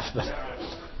laugh. But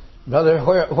brother,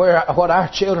 what our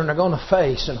children are going to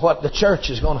face and what the church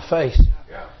is going to face.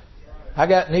 I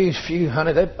got news for you,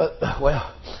 honey.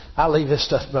 I'll leave this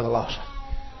stuff to Brother Lawson.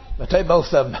 But they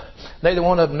both of them, neither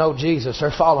one of them know Jesus.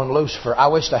 They're following Lucifer. I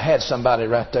wish I had somebody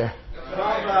right there.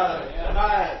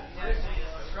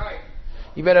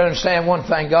 You better understand one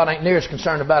thing. God ain't near as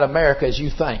concerned about America as you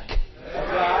think.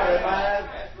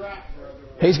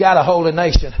 He's got a holy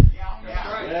nation.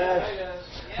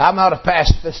 I'm not a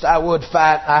pacifist. I would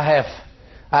fight. I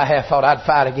have thought I'd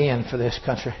fight again for this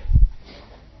country.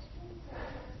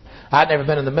 I'd never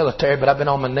been in the military, but I've been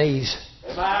on my knees.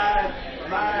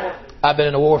 I've been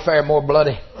in a warfare more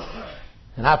bloody.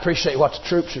 And I appreciate what the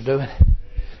troops are doing.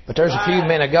 But there's a few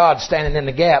men of God standing in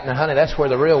the gap. Now, honey, that's where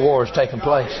the real war is taking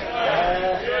place.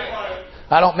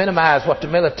 I don't minimize what the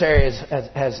military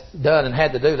has done and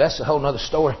had to do. That's a whole other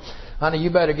story. Honey, you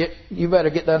better get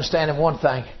to understanding one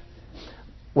thing.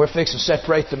 We're fixing to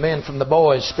separate the men from the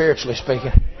boys, spiritually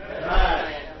speaking.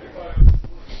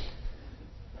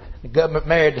 The government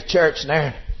married the church, and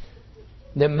they're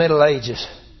in the Middle Ages.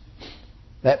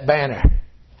 That banner,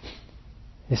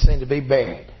 it seemed to be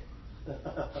buried.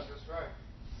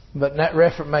 But in that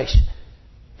Reformation,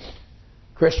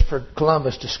 Christopher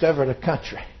Columbus discovered a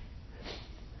country.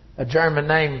 A German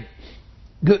named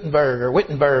Gutenberg or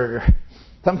Wittenberg or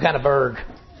some kind of Berg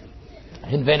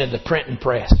invented the printing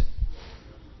press.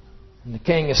 And the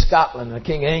King of Scotland and the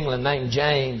King of England named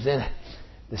James then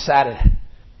decided,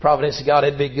 providence of God,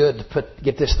 it'd be good to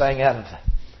get this thing out of the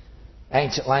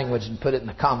ancient language and put it in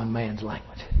the common man's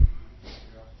language.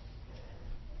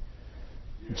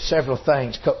 And several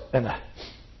things, and a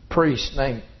priest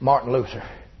named Martin Luther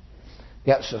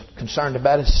got so concerned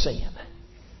about his sin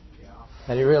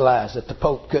that he realized that the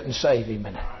Pope couldn't save him,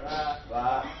 and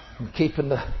keeping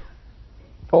the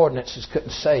ordinances couldn't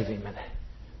save him, and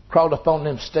crawled up on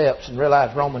them steps and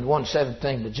realized Romans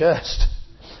 1:17, the just,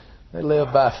 they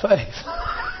live by faith.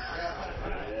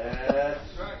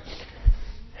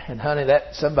 And honey,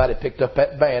 that somebody picked up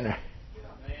that banner,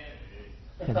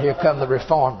 and here come the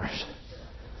reformers.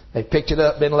 They picked it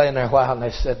up, been laying there a while, and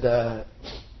they said,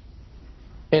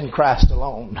 "In Christ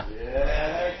alone."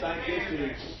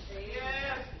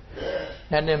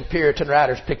 And them Puritan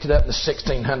writers picked it up in the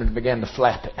 1600s and began to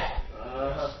flap it.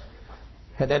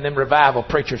 And then them revival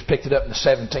preachers picked it up in the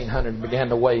 1700s and began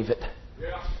to wave it.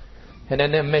 And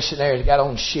then them missionaries got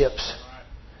on ships,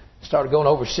 started going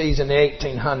overseas in the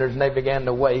 1800s, and they began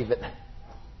to wave it.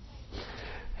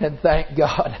 And thank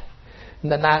God, in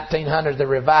the 1900s the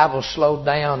revival slowed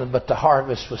down, but the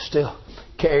harvest was still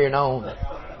carrying on.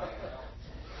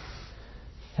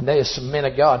 And there's some men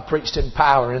of God preached in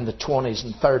power in the 20s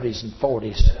and 30s and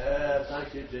 40s. Yeah,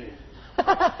 thank you, Jesus.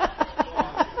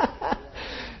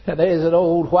 And there's an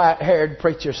old white-haired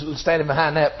preacher standing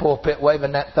behind that pulpit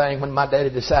waving that thing when my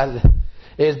daddy decided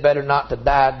it's better not to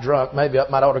die drunk. Maybe I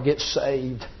might ought to get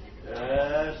saved.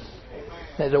 Yes.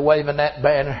 They're waving that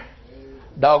banner.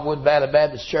 Dogwood Valley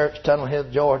Baptist Church, Tunnel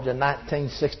Hill, Georgia,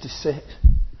 1966.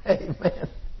 Amen.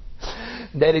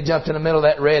 Daddy jumped in the middle of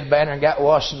that red banner and got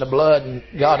washed in the blood, and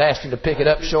God asked him to pick it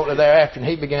up shortly thereafter, and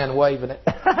he began waving it.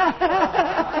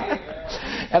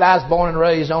 And I was born and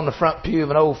raised on the front pew of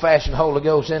an old-fashioned Holy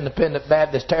Ghost Independent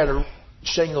Baptist. Tear the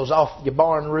shingles off your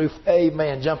barn roof.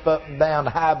 Amen. Jump up and down.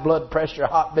 High blood pressure,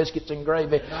 hot biscuits and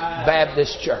gravy.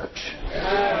 Baptist church.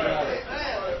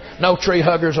 No tree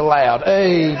huggers allowed.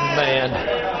 Amen.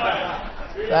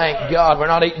 Thank God we're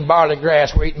not eating barley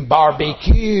grass. We're eating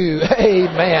barbecue.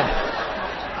 Amen.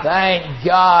 Thank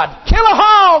God. Kill a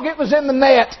hog. It was in the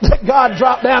net that God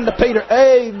dropped down to Peter.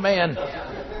 Amen.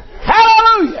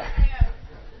 Hallelujah.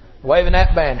 Waving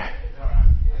that banner.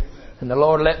 And the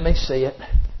Lord let me see it.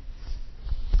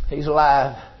 He's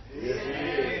alive.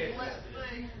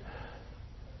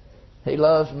 He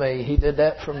loves me. He did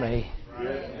that for me.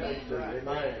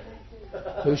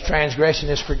 Whose transgression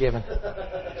is forgiven.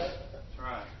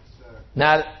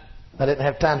 Now, I didn't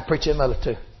have time to preach them other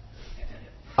two.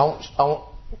 I want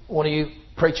one of you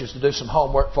preachers to do some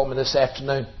homework for me this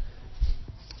afternoon.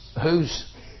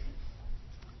 Whose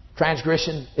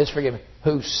transgression is forgiven.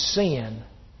 Whose sin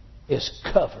is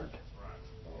covered.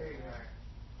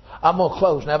 I'm going to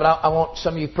close now, but I want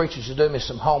some of you preachers to do me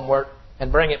some homework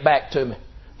and bring it back to me.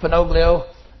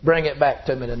 Finoglio, bring it back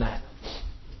to me tonight.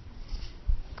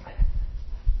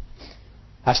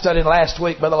 I studied last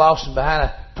week, Brother Lawson, behind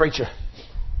a preacher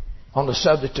on the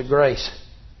subject of grace.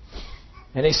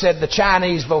 And he said the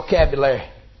Chinese vocabulary,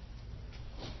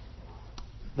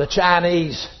 the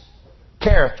Chinese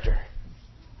character,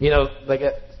 you know, they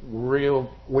got real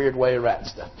weird way of writing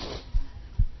stuff.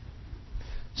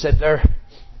 Said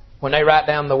when they write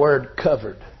down the word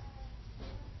covered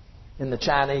in the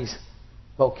Chinese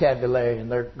vocabulary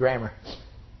and their grammar,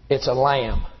 it's a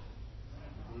lamb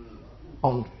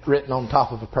written on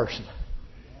top of a person.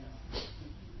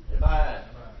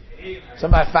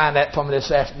 Somebody find that for me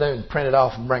this afternoon, print it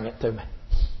off and bring it to me.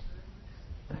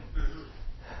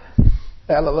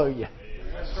 Hallelujah.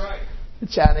 That's right. The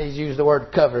Chinese use the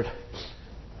word covered.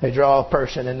 They draw a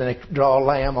person and then they draw a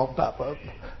lamb on top of it.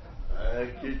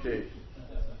 Thank you, Jesus.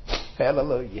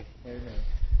 Hallelujah.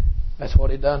 That's what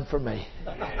He done for me.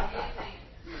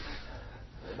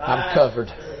 I'm covered.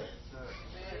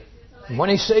 And when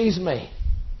He sees me,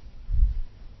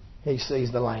 He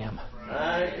sees the lamb.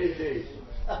 Thank you, Jesus.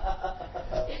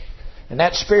 And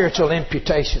that spiritual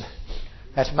imputation,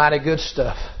 that's mighty good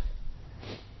stuff.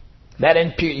 That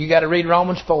you got to read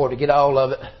Romans 4 to get all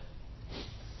of it.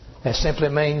 That simply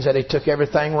means that He took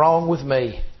everything wrong with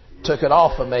me, took it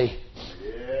off of me,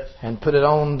 and put it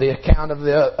on the account of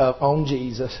on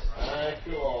Jesus. Thank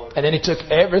you, Lord. And then He took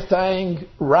everything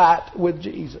right with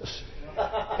Jesus.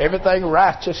 Everything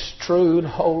righteous, true, and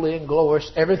holy, and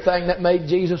glorious. Everything that made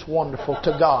Jesus wonderful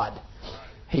to God.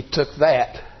 He took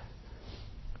that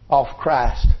off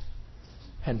Christ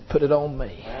and put it on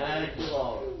me. Thank you,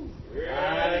 Lord.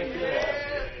 Thank you, Lord.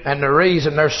 And the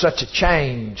reason there's such a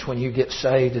change when you get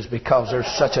saved is because there's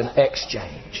such an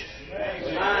exchange.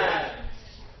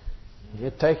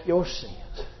 You take your sins,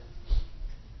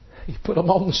 you put them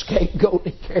on the scapegoat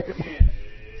and carry them.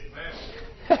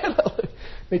 Hallelujah.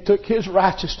 He took His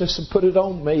righteousness and put it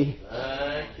on me.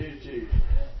 Thank you, Jesus.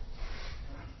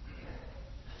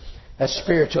 That's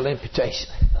spiritual imputation.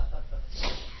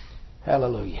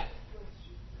 Hallelujah.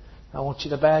 I want you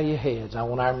to bow your heads. I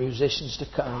want our musicians to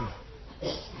come.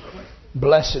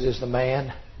 Blessed is the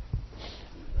man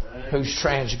whose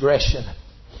transgression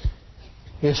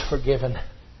is forgiven,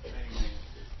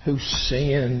 whose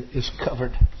sin is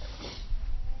covered.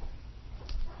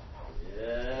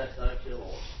 Yes, thank you,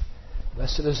 Lord.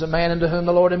 Blessed is the man unto whom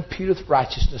the Lord imputeth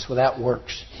righteousness without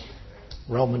works.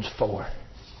 Romans 4.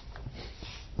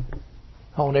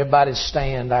 I want everybody to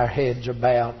stand. Our heads are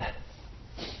bowed.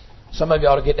 Some of you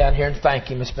ought to get down here and thank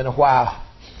Him. It's been a while.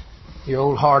 Your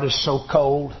old heart is so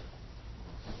cold.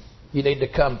 You need to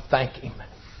come thank Him.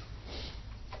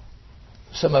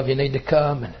 Some of you need to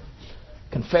come and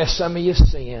confess some of your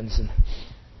sins and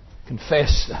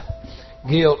confess the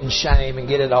guilt and shame and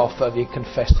get it off of you.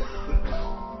 Confess it.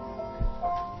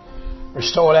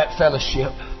 Restore that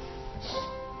fellowship.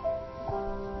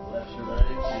 Bless your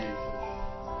name,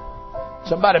 Jesus.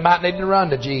 Somebody might need to run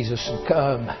to Jesus and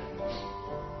come.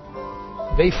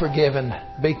 Be forgiven.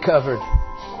 Be covered.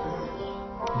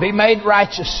 Be made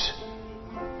righteous.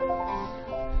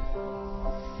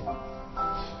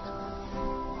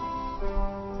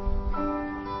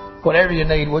 Whatever you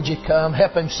need, would you come?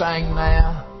 Help him sing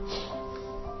now.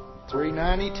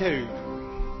 392.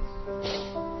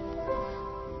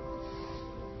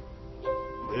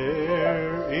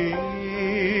 There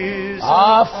is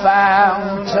A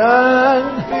fountain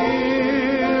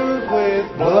filled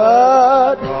with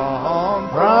blood from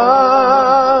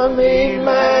from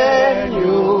Emmanuel's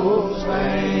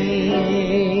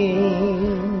vein.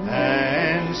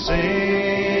 and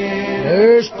sin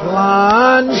There's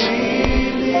plunge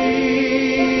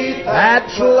that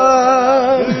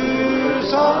flood.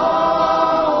 lose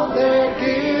all their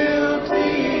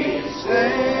guilty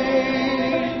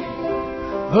stain.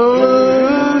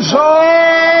 Lose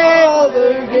all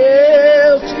their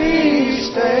guilty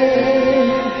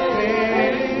stain.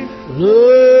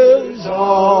 Lose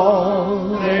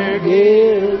all their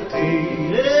guilty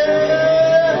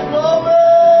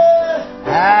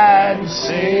and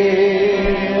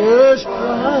sinners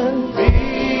plunge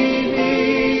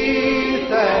Beneath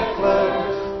that flood,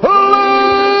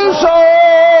 lose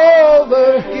all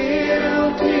their.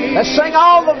 guilty Let's sing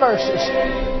all the verses.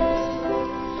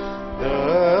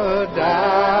 the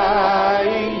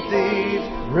dying thief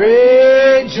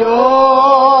Rejoice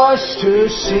to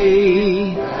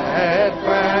see had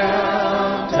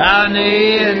found down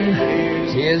in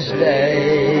His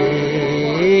day,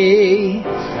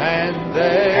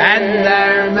 and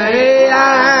there may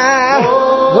I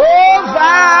go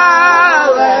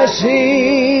vile as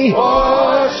He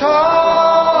wash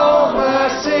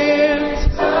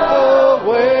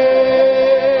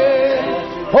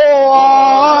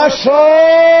Wash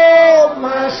all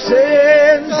my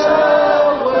sins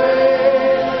away.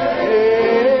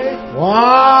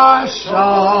 Wash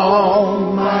all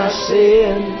my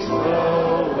sins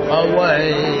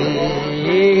away.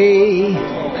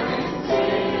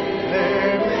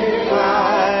 Let me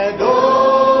hide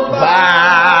all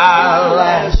Vile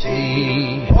as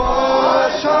He.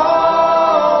 Wash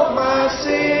all my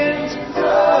sins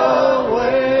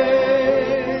away.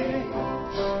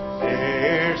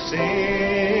 Their sins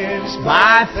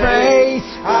By faith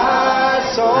I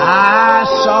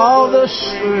saw the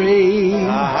stream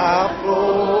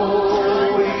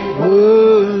flowing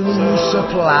wounds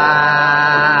supply.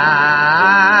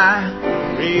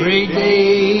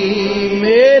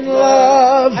 Redeeming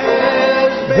love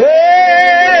has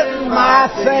been my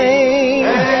theme.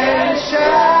 and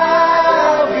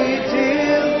shall be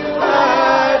till I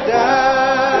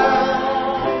die.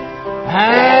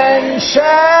 And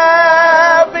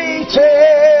shall be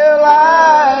till I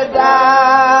die.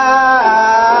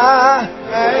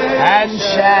 And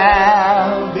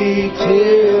shall be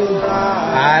till I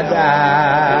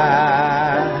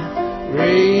die.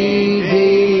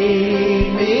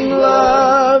 Redeeming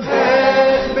love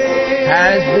has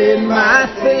been my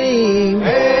theme.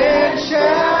 And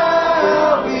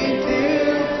shall be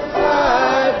till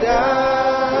I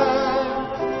die.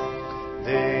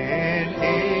 Then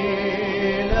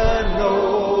in a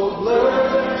nobler,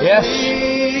 Yes.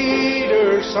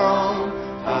 sweeter song,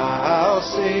 I'll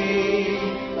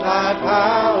sing thy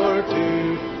power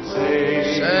to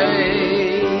save. Save